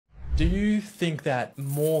Do you think that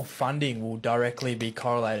more funding will directly be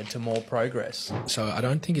correlated to more progress? So I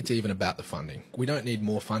don't think it's even about the funding. We don't need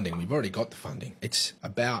more funding. We've already got the funding. It's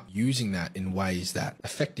about using that in ways that are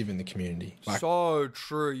effective in the community. So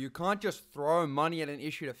true. You can't just throw money at an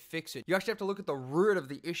issue to fix it. You actually have to look at the root of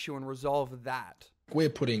the issue and resolve that. We're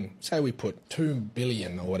putting, say we put 2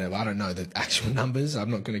 billion or whatever, I don't know the actual numbers, I'm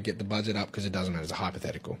not going to get the budget up because it doesn't matter, it's a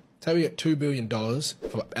hypothetical. Say we get $2 billion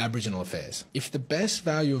for Aboriginal affairs. If the best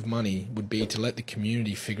value of money would be to let the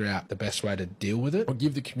community figure out the best way to deal with it, or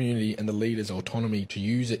give the community and the leaders autonomy to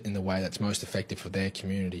use it in the way that's most effective for their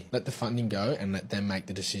community, let the funding go and let them make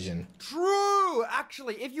the decision. True!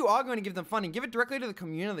 Actually, if you are going to give them funding, give it directly to the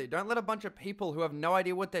community. Don't let a bunch of people who have no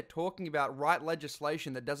idea what they're talking about write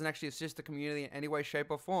legislation that doesn't actually assist the community in any way,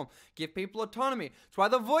 shape, or form. Give people autonomy. That's why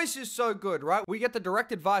The Voice is so good, right? We get the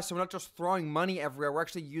direct advice, so we're not just throwing money everywhere, we're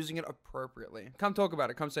actually using it appropriately. Come talk about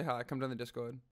it. Come say hi. Come join the Discord.